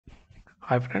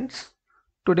Hi friends,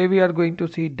 today we are going to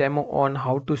see demo on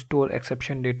how to store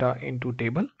exception data into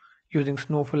table using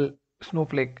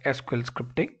Snowflake SQL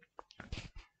scripting.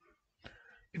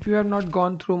 If you have not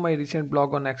gone through my recent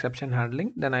blog on exception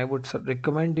handling, then I would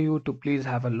recommend you to please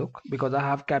have a look because I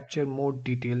have captured more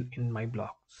detail in my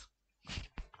blogs.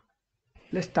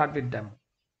 Let's start with demo.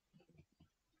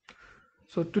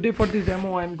 So today for this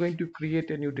demo, I am going to create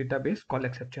a new database called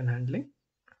exception handling,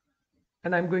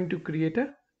 and I'm going to create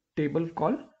a table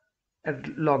called a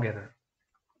log error.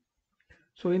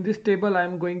 So in this table,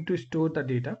 I'm going to store the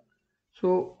data.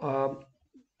 So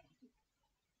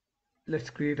let's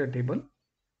create a table.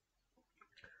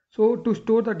 So to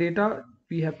store the data,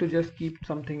 we have to just keep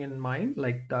something in mind,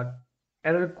 like that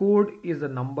error code is a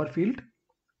number field.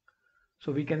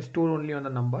 So we can store only on the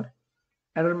number.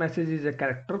 Error message is a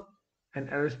character and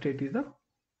error state is a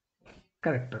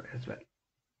character as well.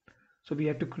 So we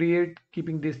have to create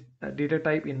keeping this data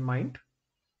type in mind.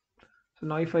 So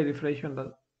now if I refresh on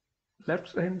the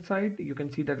left hand side, you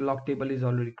can see that log table is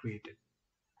already created.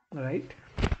 All right.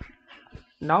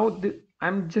 Now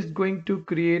I'm just going to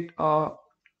create a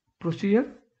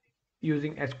procedure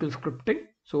using SQL scripting.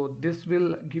 So this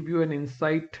will give you an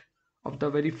insight of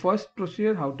the very first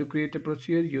procedure, how to create a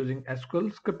procedure using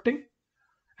SQL scripting,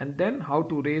 and then how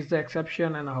to raise the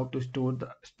exception and how to store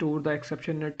the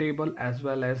exception in a table, as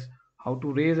well as how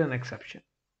to raise an exception.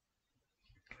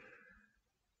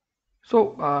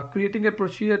 So creating a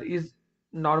procedure is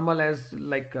normal as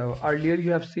like earlier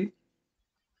you have seen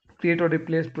create or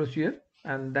replace procedure,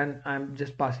 and then I'm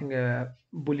just passing a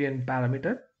boolean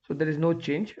parameter. So there is no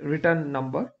change, return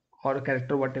number or a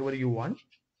character, whatever you want.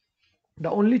 The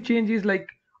only change is like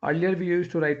earlier we used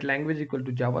to write language equal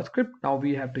to JavaScript. Now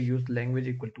we have to use language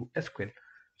equal to SQL.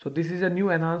 So this is a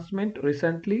new enhancement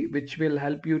recently, which will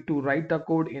help you to write the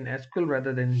code in SQL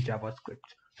rather than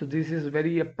JavaScript. So this is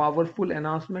very a powerful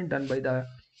enhancement done by the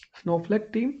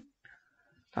Snowflake team,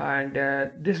 and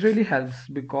this really helps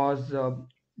because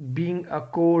being a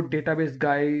core database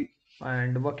guy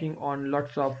and working on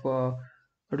lots of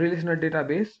relational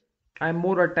database, I'm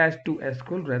more attached to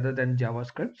SQL rather than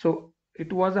JavaScript. So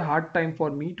it was a hard time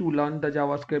for me to learn the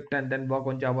JavaScript and then work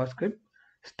on JavaScript.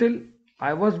 Still,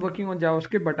 I was working on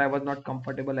JavaScript, but I was not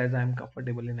comfortable as I am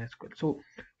comfortable in SQL. So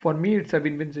for me, it's a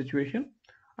win-win situation,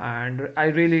 and I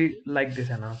really like this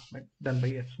announcement done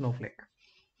by Snowflake.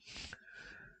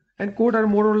 And code are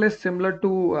more or less similar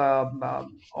to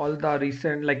all the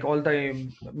recent, like all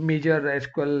the major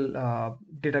SQL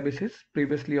databases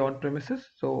previously on premises.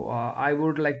 So I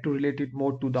would like to relate it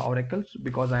more to the Oracles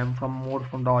because I am from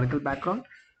the Oracle background.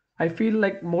 I feel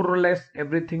like more or less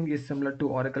everything is similar to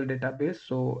Oracle database.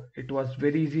 So it was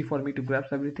very easy for me to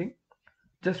grasp everything.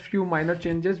 Just few minor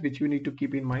changes which you need to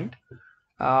keep in mind.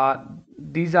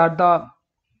 These are the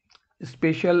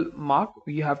special mark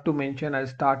you have to mention as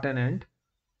start and end.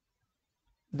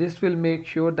 This will make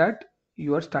sure that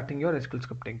you are starting your SQL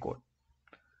scripting code.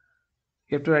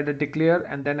 You have to write a declare,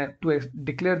 and then to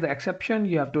declare the exception,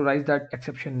 you have to write that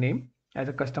exception name as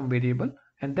a custom variable,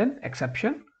 and then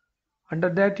exception. Under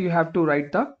that, you have to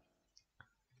write the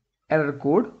error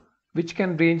code, which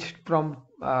can range from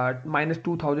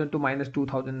 -2000 to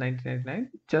 -2999,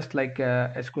 just like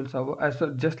SQL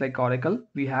Server, just like Oracle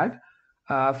we had.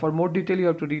 For more detail, you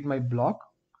have to read my blog.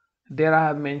 There I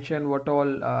have mentioned what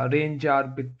all range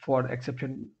are for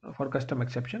exception, for custom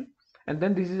exception, and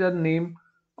then this is a name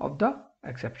of the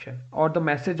exception or the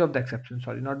message of the exception.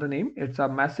 Sorry, not the name. It's a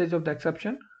message of the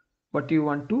exception. What you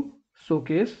want to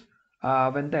showcase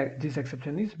when this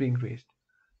exception is being raised,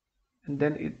 and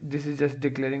then this is just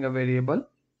declaring a variable.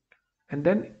 And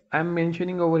then I'm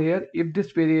mentioning over here, if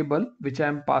this variable which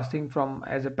I'm passing from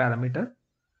as a parameter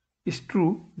is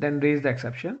true, then raise the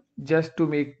exception, just to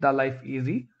make the life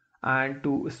easy and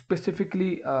to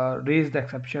specifically raise the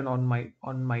exception on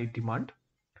my demand.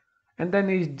 And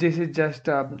then this is just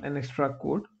an extra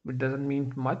code which doesn't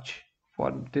mean much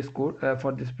for this code,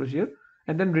 for this procedure.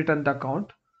 And then return the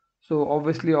count. So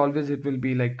obviously always it will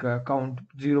be like count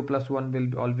 0 plus 1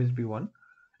 will always be 1.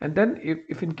 And then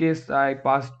if in case I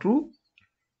pass true,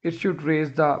 it should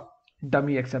raise the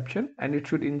dummy exception and it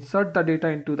should insert the data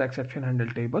into the exception handle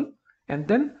table and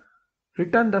then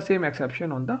return the same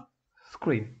exception on the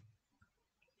screen.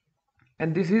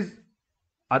 And this is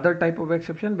other type of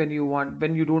exception. When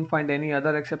you don't find any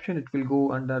other exception, it will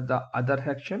go under the other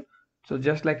section. So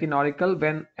just like in Oracle,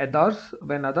 when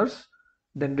others,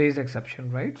 then raise exception,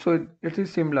 right? So it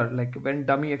is similar, like when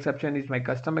dummy exception is my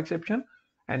custom exception,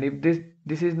 and if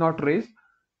this is not raised,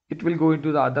 it will go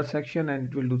into the other section and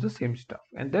it will do the same stuff,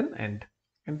 and then end.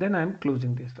 And then I'm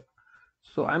closing this.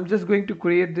 So I'm just going to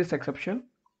create this exception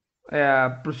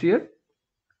procedure.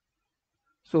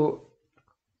 So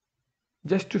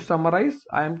just to summarize,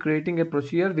 I am creating a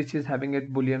procedure which is having a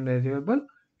Boolean variable.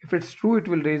 If it's true, it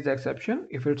will raise the exception.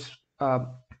 If it's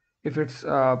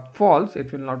false,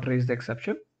 it will not raise the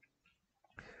exception.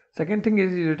 Second thing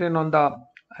is written on the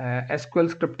SQL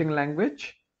scripting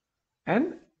language,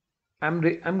 and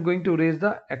I'm going to raise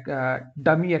the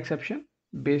dummy exception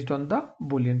based on the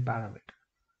Boolean parameter.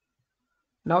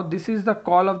 Now this is the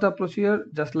call of the procedure,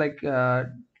 just like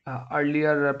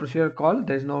earlier procedure call.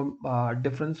 There is no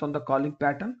difference on the calling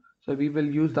pattern. So we will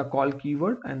use the call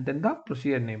keyword and then the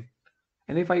procedure name.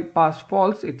 And if I pass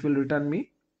false, it will return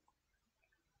me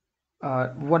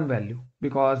one value,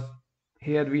 because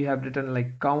here we have written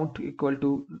like count equal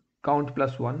to count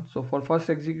plus 1. So for first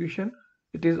execution,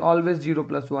 it is always 0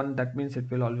 plus 1. That means it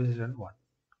will always return 1.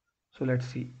 So let's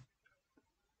see.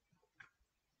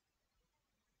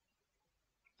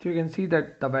 So you can see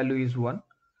that the value is 1.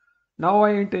 Now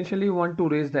I intentionally want to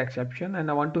raise the exception and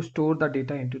I want to store the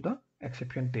data into the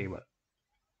exception table,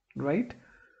 right?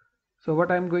 So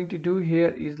what I'm going to do here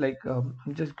is like I'm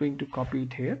just going to copy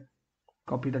it here,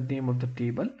 copy the name of the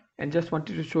table, and just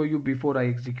wanted to show you before I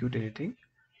execute anything.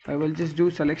 I will just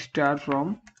do select star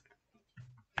from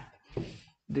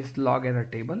this log error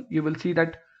table. You will see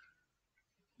that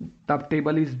the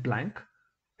table is blank,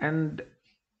 and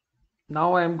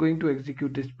now I am going to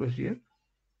execute this procedure,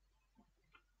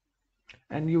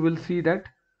 and you will see that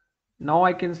now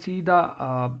I can see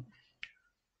the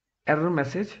error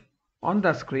message on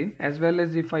the screen, as well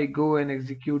as if I go and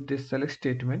execute this select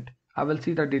statement, I will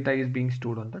see the data is being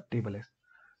stored on the table S.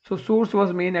 So source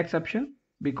was main exception,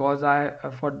 because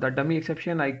for the dummy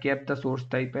exception I kept the source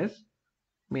type as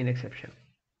main exception.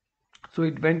 So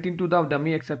it went into the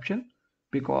dummy exception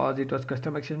because it was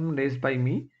custom exception raised by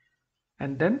me,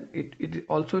 and then it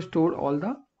also stored all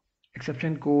the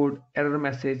exception code, error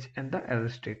message, and the error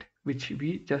state, which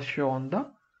we just show on the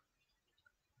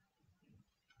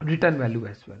return value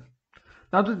as well.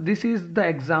 Now this is the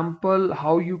example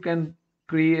how you can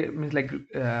create, means like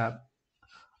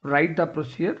write the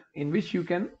procedure in which you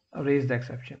can raise the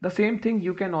exception. The same thing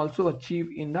you can also achieve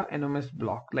in the anonymous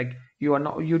block. Like you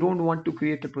don't want to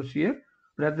create a procedure,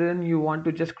 rather than you want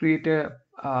to just create a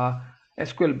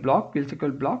SQL block,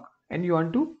 PLSQL block, and you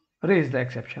want to raise the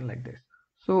exception like this.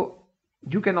 So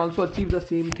you can also achieve the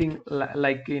same thing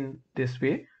like in this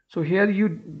way. So here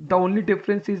the only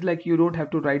difference is like you don't have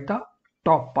to write the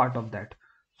top part of that.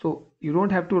 So you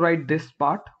don't have to write this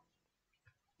part.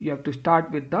 You have to start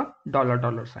with the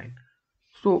dollar sign.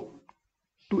 So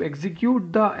to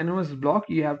execute the anonymous block,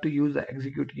 you have to use the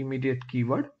execute immediate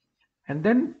keyword, and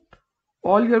then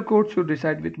all your code should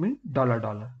reside with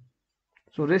dollar.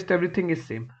 So rest everything is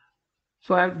same.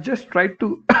 So I've just tried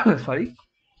to sorry,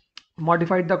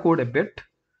 modified the code a bit.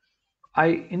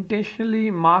 I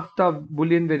intentionally marked the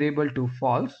Boolean variable to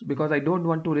false because I don't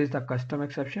want to raise the custom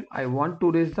exception. I want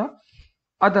to raise the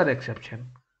other exception.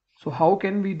 So how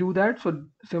can we do that? So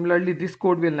similarly, this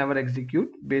code will never execute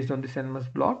based on this anonymous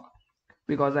block,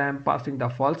 because I am passing the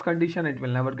false condition. It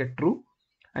will never get true,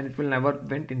 and it will never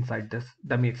went inside this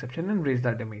dummy exception and raise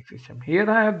the dummy exception. Here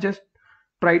I have just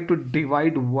tried to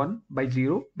divide 1 by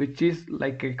 0, which is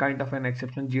like a kind of an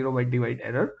exception 0 by divide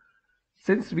error.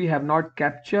 Since we have not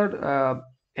captured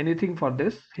anything for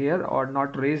this here, or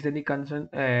not raised any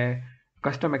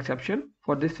custom exception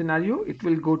for this scenario, it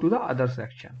will go to the other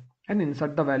section and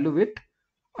insert the value with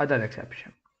other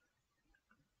exception.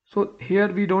 So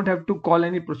here we don't have to call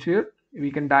any procedure. We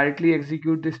can directly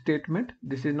execute this statement.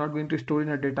 This is not going to store in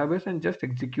a database, and just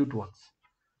execute once.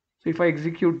 So if I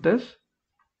execute this,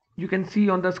 you can see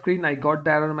on the screen I got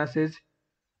the error message,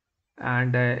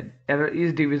 and error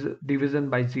is division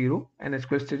by 0, and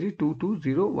SQL state is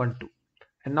 22012.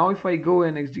 And now if I go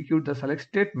and execute the select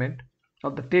statement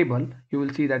of the table, you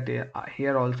will see that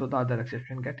here also the other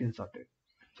exception get inserted.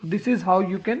 So this is how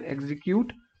you can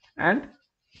execute and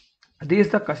raise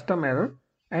the custom error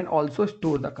and also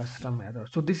store the custom error.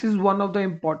 So this is one of the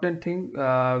important thing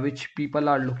which people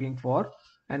are looking for,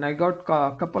 and I got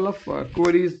a couple of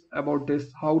queries about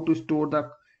this, how to store the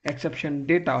exception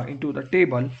data into the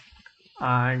table,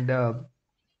 and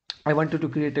I wanted to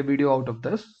create a video out of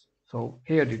this. So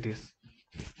here it is.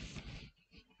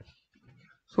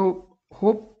 So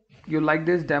hope you like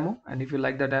this demo, and if you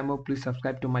like the demo, please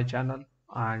subscribe to my channel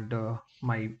and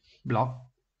my blog.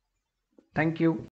 Thank you.